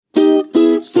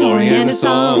Story and a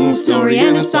song, story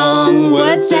and a song.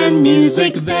 Words and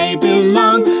music, they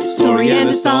belong. Story and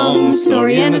a song,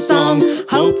 story and a song.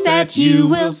 Hope that you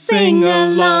will sing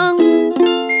along.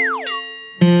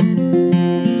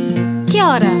 Kia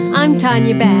ora, I'm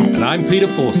Tanya Bad. And I'm Peter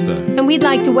Forster. And we'd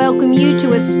like to welcome you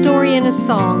to A Story and a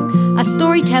Song, a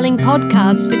storytelling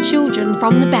podcast for children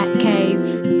from the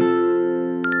Batcave.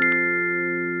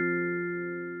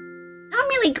 I'm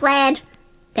really glad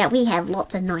that we have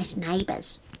lots of nice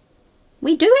neighbours.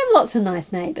 We do have lots of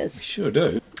nice neighbours. Sure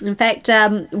do. In fact,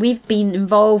 we've been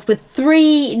involved with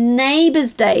 3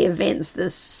 Neighbours Day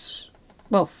events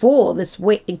four this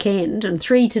weekend and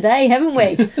 3 today, haven't we?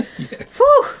 Yeah.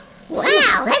 Whew.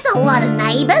 Wow, that's a lot of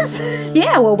neighbours.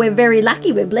 Yeah, well, we're very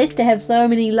lucky. We're blessed to have so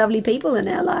many lovely people in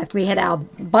our life. We had our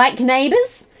bike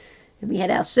neighbours, and we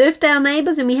had our Surfdale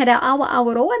neighbours, and we had our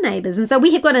Awaroa neighbours. And so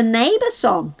we have got a neighbour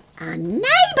song. A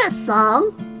neighbour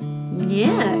song?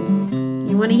 Yeah.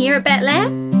 You want to hear it,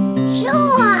 Batland?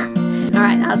 Sure. All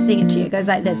right, I'll sing it to you. It goes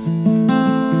like this.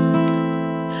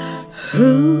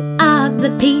 Who are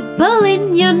the people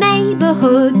in your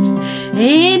neighbourhood?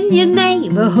 In your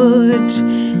neighbourhood?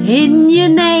 In your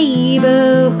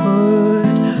neighbourhood?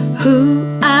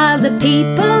 Who are the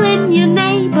people in your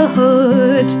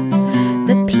neighbourhood?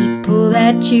 The people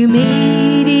that you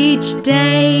meet each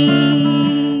day.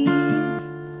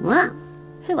 Well,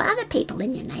 who are the people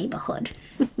in your neighbourhood?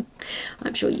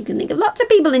 I'm sure you can think of lots of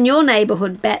people in your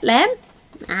neighbourhood, Batland.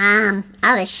 Are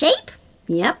the sheep?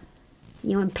 Yep.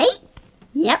 You and Pete?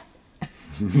 Yep.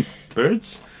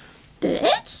 Birds?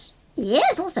 Birds? Yeah,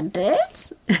 there's lots of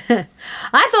birds.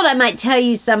 I thought I might tell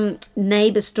you some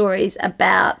neighbour stories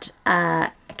about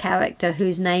a character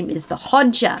whose name is the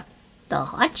Hodja. The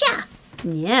Hodja?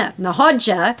 Yeah, the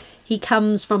Hodja, he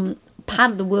comes from part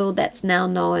of the world that's now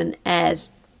known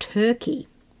as Turkey.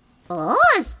 Oh,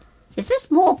 is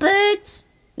this more birds?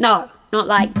 No, not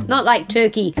like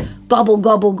Turkey, gobble,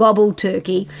 gobble, gobble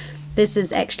Turkey. This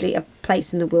is actually a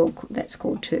place in the world that's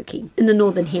called Turkey, in the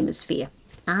Northern Hemisphere.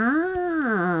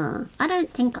 Ah, I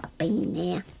don't think I've been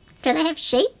there. Do they have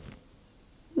sheep?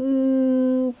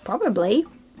 Probably.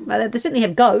 Well, they certainly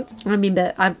have goats. I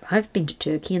remember I've been to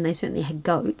Turkey and they certainly had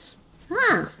goats.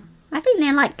 Ah, I think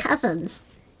they're like cousins.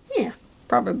 Yeah,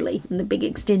 probably, in the big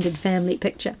extended family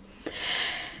picture.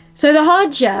 So the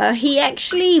Hodja, he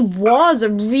actually was a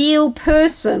real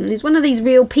person. He's one of these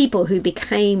real people who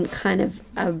became kind of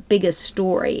a bigger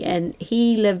story. And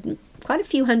he lived quite a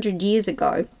few hundred years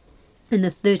ago in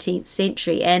the 13th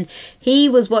century. And he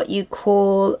was what you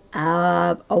call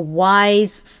a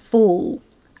wise fool.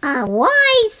 A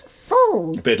wise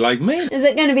fool? A bit like me. Is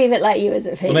it going to be a bit like you, is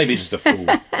it, Pete? Well, maybe just a fool.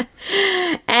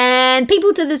 And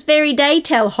people to this very day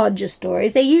tell Hodja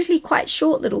stories. They're usually quite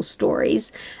short little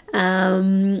stories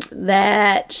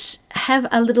that have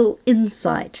a little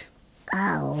insight.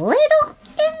 A little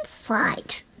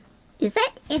insight? Is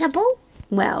that edible?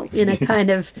 Well, in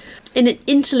an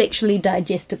intellectually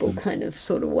digestible kind of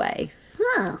sort of way.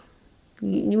 Oh.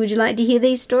 Would you like to hear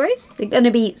these stories? They're going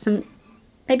to be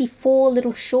maybe 4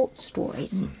 little short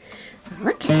stories.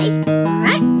 Okay.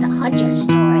 Right, the Hodja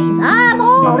stories. I'm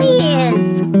all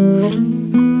ears.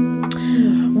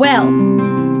 Well,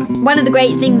 one of the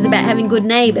great things about having good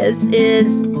neighbours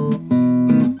is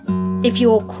if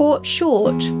you're caught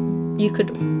short, you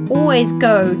could always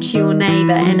go to your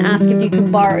neighbour and ask if you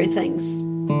can borrow things.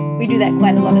 We do that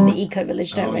quite a lot at the Eco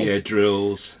Village, don't we? Oh, yeah,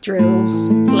 drills. Drills,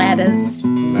 ladders,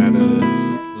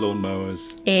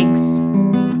 lawnmowers, eggs.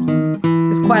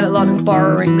 There's quite a lot of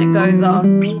borrowing that goes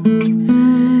on.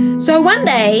 So one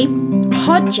day,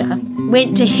 Hodja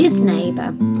went to his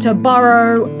neighbour to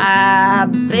borrow a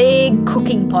big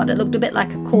cooking pot. It looked a bit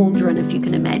like a cauldron, if you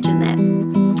can imagine that.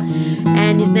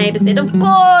 And his neighbour said, "Of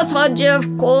course, Hodja,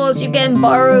 of course, you can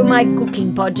borrow my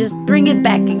cooking pot. Just bring it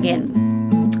back again."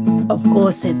 "Of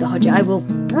course," said the Hodja, "I will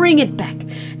bring it back."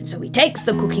 And so he takes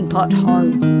the cooking pot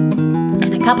home.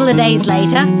 And a couple of days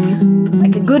later,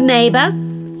 like a good neighbour,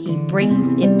 he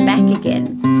brings it back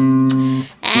again.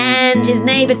 And his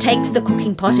neighbour takes the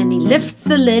cooking pot and he lifts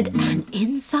the lid, and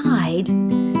inside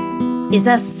is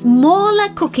a smaller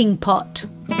cooking pot.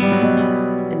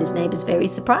 And his neighbour's very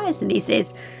surprised and he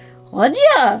says,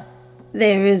 "Hodja,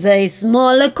 there is a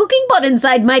smaller cooking pot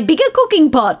inside my bigger cooking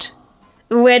pot.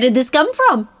 Where did this come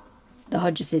from?" The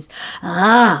Hodja says,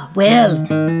 "Well,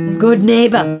 good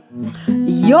neighbour,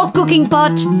 your cooking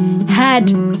pot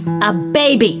had a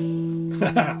baby."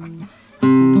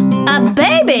 A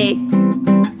baby?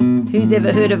 Who's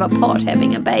ever heard of a pot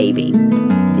having a baby?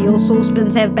 Do your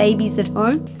saucepans have babies at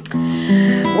home?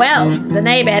 Well, the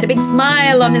neighbour had a big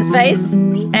smile on his face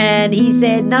and he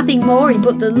said nothing more. He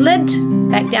put the lid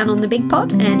back down on the big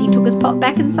pot, and he took his pot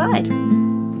back inside.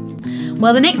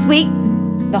 Well, the next week,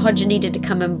 the Hodja needed to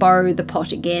come and borrow the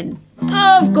pot again.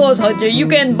 Of course, Hodja, you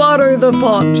can borrow the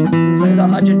pot. So the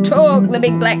Hodja took the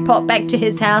big black pot back to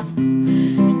his house.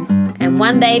 And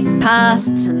one day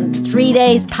passed, and 3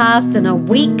 days passed, and a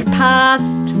week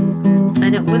passed.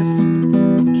 And it was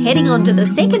heading on to the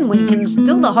second week, and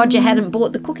still the Hodja hadn't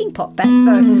brought the cooking pot back.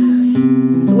 So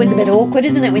it's always a bit awkward,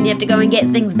 isn't it, when you have to go and get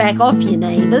things back off your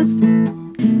neighbours.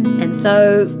 And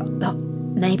so the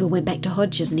neighbour went back to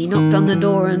Hodja's, and he knocked on the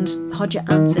door, and Hodja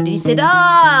answered. He said,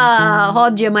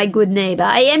 Hodja, my good neighbour,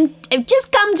 I've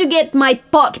just come to get my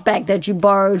pot back that you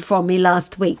borrowed from me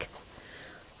last week.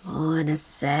 Oh, and a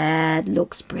sad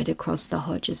look spread across the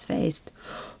Hodja's face.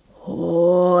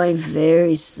 Oh, I'm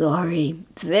very sorry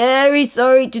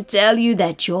to tell you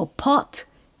that your pot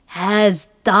has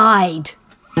died.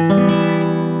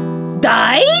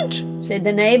 Died? Said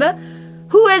the neighbour.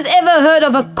 Who has ever heard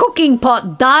of a cooking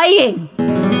pot dying?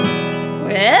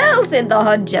 Well, said the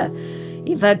Hodja,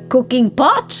 if a cooking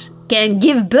pot can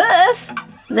give birth,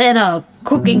 then a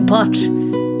cooking pot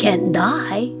can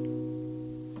die.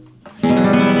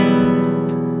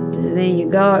 There you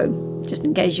go. Just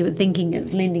in case you were thinking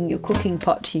of lending your cooking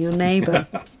pot to your neighbour.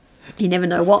 You never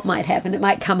know what might happen. It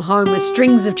might come home with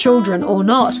strings of children or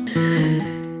not.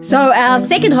 So our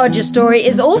second Hodja story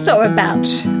is also about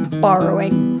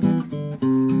borrowing.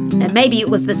 And maybe it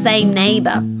was the same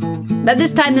neighbour. But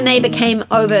this time the neighbour came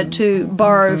over to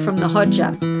borrow from the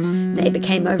Hodja. Neighbour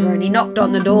came over and he knocked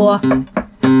on the door.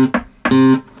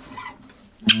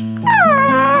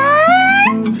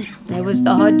 There was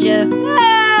the Hodja.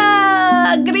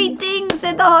 Greetings,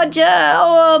 said the Hodja.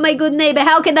 Oh, my good neighbour,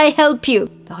 how can I help you?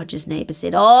 The Hodja's neighbour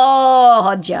said, Oh,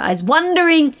 Hodja, I was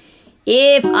wondering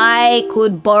if I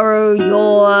could borrow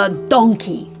your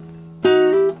donkey.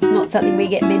 It's not something we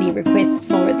get many requests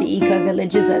for at the Eco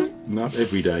Village, is it? Not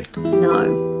every day.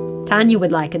 No. Tanya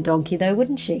would like a donkey, though,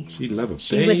 wouldn't she? She'd love a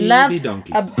She would love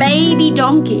donkey. a baby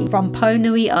donkey from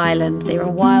Ponui Island. There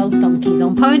are wild donkeys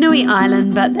on Ponui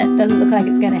Island, but that doesn't look like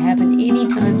it's going to happen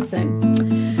anytime soon.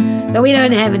 So we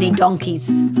don't have any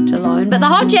donkeys to loan. But the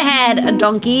Hodja had a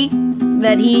donkey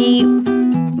that he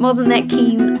wasn't that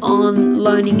keen on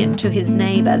loaning it to his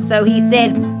neighbour. So he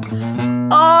said,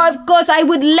 Oh, of course I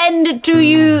would lend it to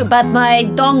you, but my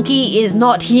donkey is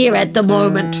not here at the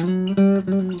moment.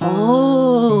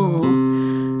 Oh,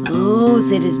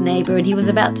 said his neighbour, and he was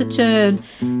about to turn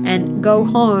and go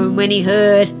home when he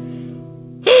heard,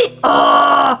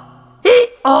 Hee-aw!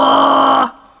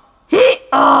 Hee-aw!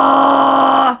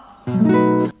 Hee-aw!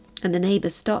 And the neighbour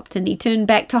stopped and he turned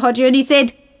back to Hodja and he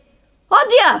said,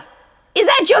 Hodja, is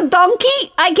that your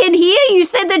donkey? I can hear you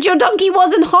said that your donkey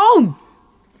wasn't home.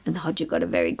 And the Hodja got a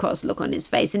very cross look on his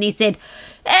face and he said,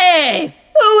 Hey,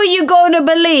 who are you going to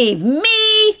believe,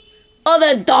 me or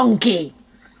the donkey?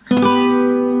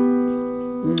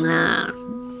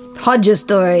 Hodja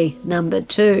story number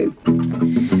 2.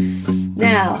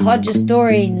 Now, Hodja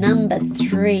story number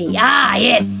 3.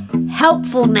 Yes,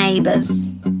 helpful neighbours.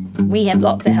 We have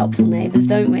lots of helpful neighbours,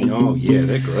 don't we? Oh, yeah,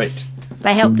 they're great.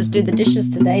 They helped us do the dishes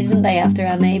today, didn't they, after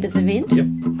our neighbours event? Yep.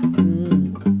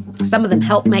 Some of them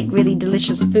helped make really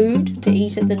delicious food to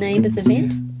eat at the neighbours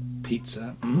event.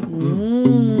 Pizza.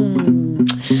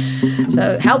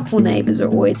 So helpful neighbours are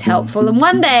always helpful. And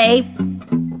one day,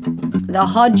 the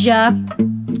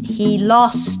Hodja, he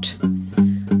lost...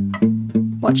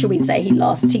 What should we say he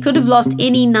lost? He could have lost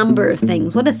any number of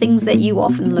things. What are things that you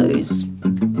often lose?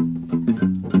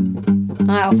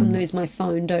 I often lose my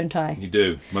phone, don't I? You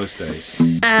do, most days.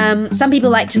 Some people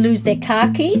like to lose their car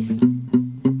keys.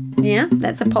 Yeah,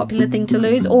 that's a popular thing to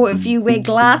lose. Or if you wear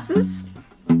glasses.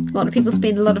 A lot of people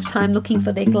spend a lot of time looking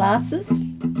for their glasses.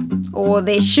 Or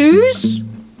their shoes.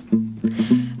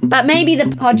 But maybe the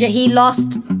Hodja, he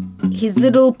lost his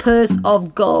little purse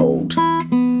of gold.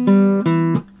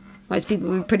 Most people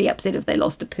would be pretty upset if they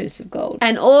lost a purse of gold.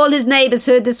 And all his neighbours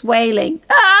heard this wailing.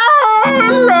 I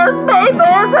lost my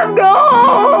purse of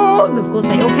gold. And of course,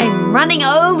 they all came running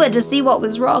over to see what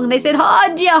was wrong. And they said,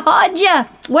 Hodja, Hodja,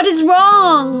 what is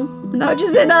wrong? And Hodja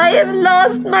said, I have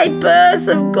lost my purse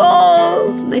of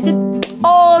gold. And they said,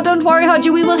 Oh, don't worry, Hodja,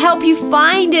 we will help you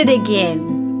find it again.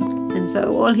 And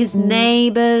so all his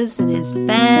neighbours and his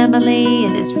family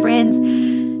and his friends,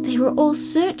 they were all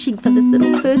searching for this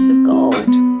little purse of gold.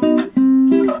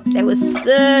 They were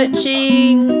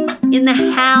searching in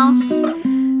the house.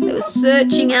 They were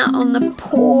searching out on the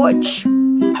porch.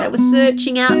 They were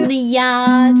searching out in the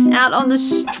yard, out on the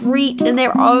street, in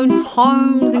their own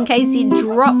homes in case he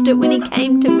dropped it when he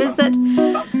came to visit.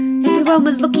 Everyone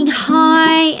was looking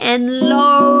high and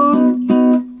low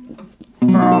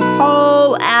for a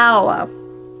whole hour.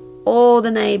 all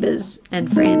the neighbours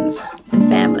and friends and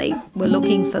family were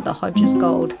looking for the Hodja's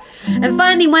gold. And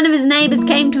finally one of his neighbours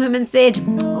came to him and said,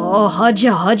 "Oh,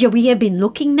 Hodja, we have been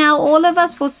looking now, all of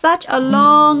us, for such a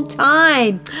long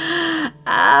time.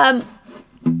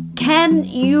 Can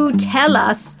you tell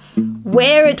us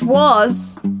where it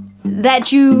was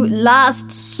that you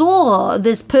last saw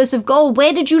this purse of gold?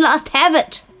 Where did you last have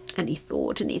it?" And he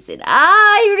thought and he said,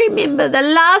 "I remember the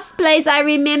last place I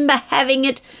remember having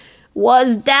it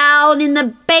was down in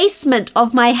the basement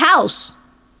of my house."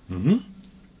 Mm-hmm.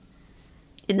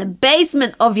 "In the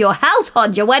basement of your house,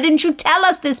 Hodja? Why didn't you tell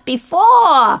us this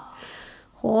before?"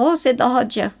 "Oh," said the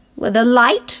Hodja, "well, the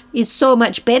light is so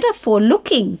much better for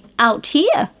looking out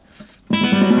here."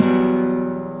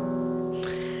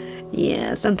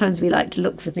 Yeah, sometimes we like to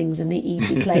look for things in the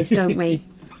easy place, don't we?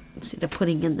 Instead of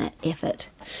putting in that effort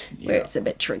where it's a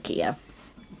bit trickier.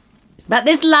 But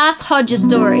this last Hodja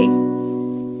story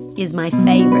is my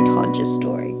favourite Hodja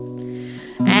story.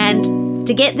 And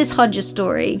to get this Hodja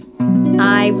story,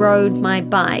 I rode my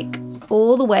bike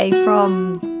all the way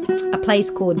from a place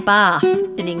called Bath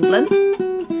in England.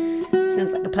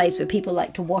 Sounds like a place where people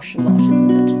like to wash a lot,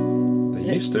 isn't it?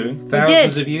 They used to.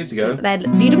 Thousands of years ago. They had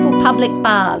beautiful public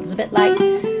baths, a bit like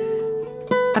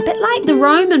the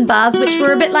Roman baths, which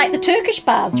were a bit like the Turkish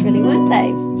baths, really, weren't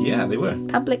they? Yeah, they were.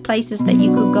 Public places that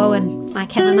you could go and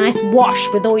like have a nice wash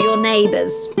with all your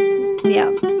neighbours. Yeah.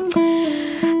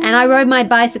 And I rode my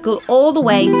bicycle all the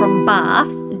way from Bath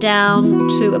down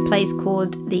to a place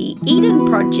called the Eden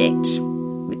Project,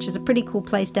 which is a pretty cool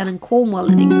place down in Cornwall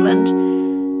in England,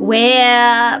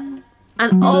 where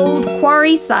an old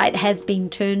quarry site has been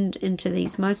turned into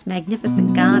these most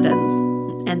magnificent gardens.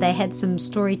 And they had some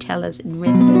storytellers in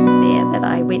residence there that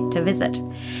I went to visit.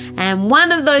 And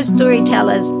one of those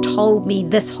storytellers told me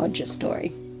this Hodja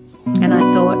story. And I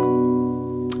thought,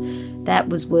 that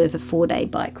was worth a 4-day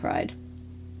bike ride.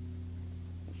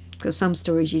 Because some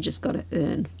stories you just got to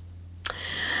earn.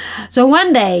 So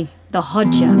one day, the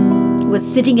Hodja was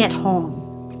sitting at home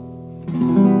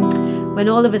when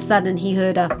all of a sudden he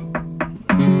heard a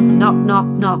knock, knock,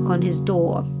 knock on his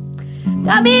door.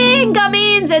 Come in,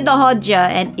 said the Hodja,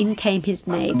 and in came his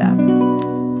neighbour.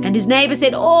 And his neighbour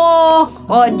said, "Oh,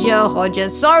 Hodja,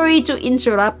 sorry to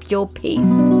interrupt your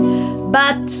peace,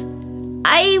 but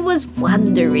I was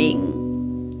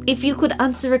wondering if you could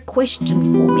answer a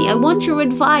question for me. I want your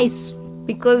advice,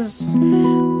 because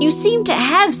you seem to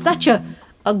have such a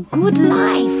good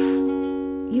life.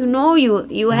 You know,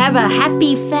 you have a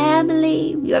happy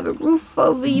family, you have a roof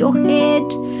over your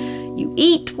head, you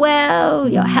eat well,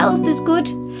 your health is good.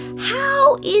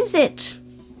 How is it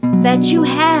that you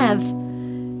have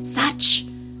such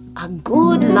a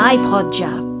good life,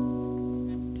 Hodja?"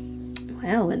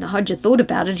 Well, when the Hodja thought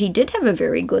about it, he did have a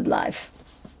very good life.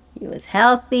 He was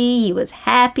healthy, he was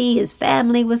happy, his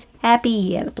family was happy,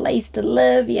 he had a place to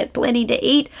live, he had plenty to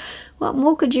eat. What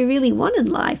more could you really want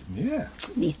in life? Yeah.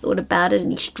 And he thought about it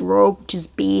and he stroked his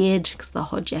beard, because the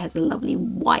Hodja has a lovely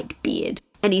white beard.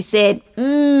 And he said,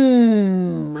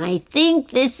 I think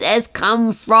this has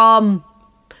come from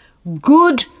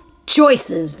good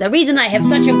choices. The reason I have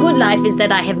such a good life is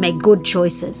that I have made good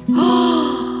choices.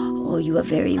 Oh, you are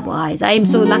very wise. I am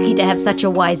so lucky to have such a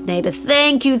wise neighbour.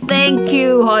 Thank you,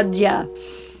 Hodja.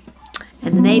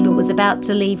 And the neighbour was about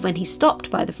to leave when he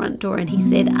stopped by the front door and he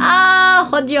said,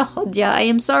 Hodja, I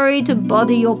am sorry to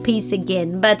bother your peace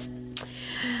again, but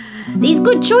these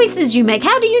good choices you make,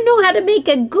 how do you know how to make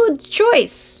a good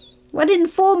choice? What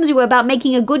informs you about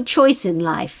making a good choice in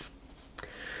life?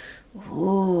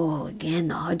 Oh, again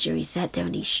the Hodja, he sat there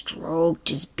and he stroked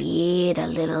his beard a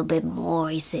little bit more.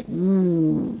 He said,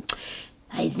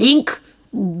 I think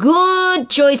good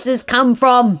choices come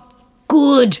from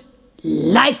good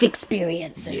life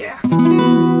experiences. Yeah.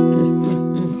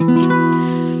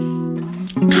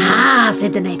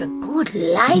 Said the neighbour, good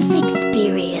life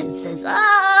experiences.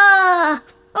 I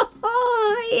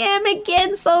am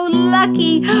again so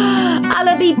lucky.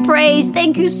 Allah be praised.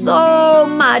 Thank you so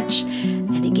much.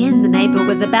 And again the neighbour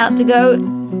was about to go,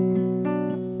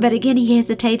 but again he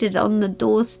hesitated on the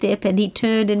doorstep and he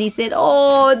turned and he said,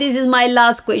 this is my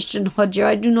last question, Hodja.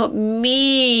 I do not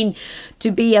mean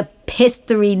to be a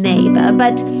pestery neighbour,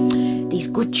 but these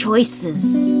good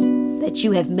choices that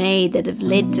you have made that have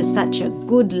led to such a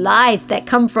good life, that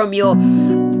come from your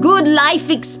good life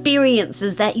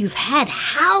experiences that you've had.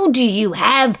 How do you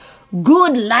have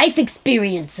good life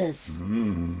experiences?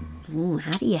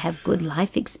 How do you have good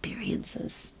life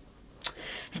experiences?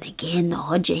 And again, the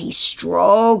Hodja, he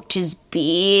stroked his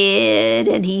beard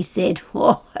and he said,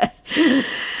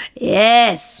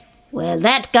 yes, well,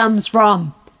 that comes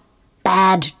from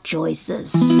bad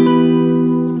choices.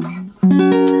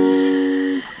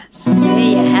 So there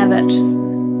you have it.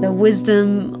 The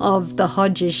wisdom of the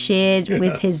Hodja shared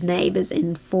with his neighbours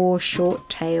in 4 short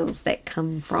tales that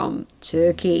come from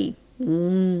Turkey.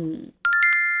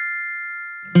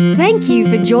 Thank you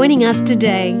for joining us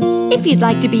today. If you'd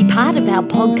like to be part of our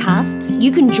podcasts,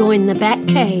 you can join the Bat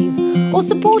Cave or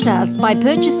support us by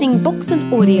purchasing books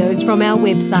and audios from our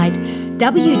website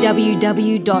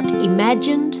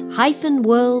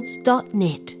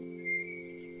www.imagined-worlds.net.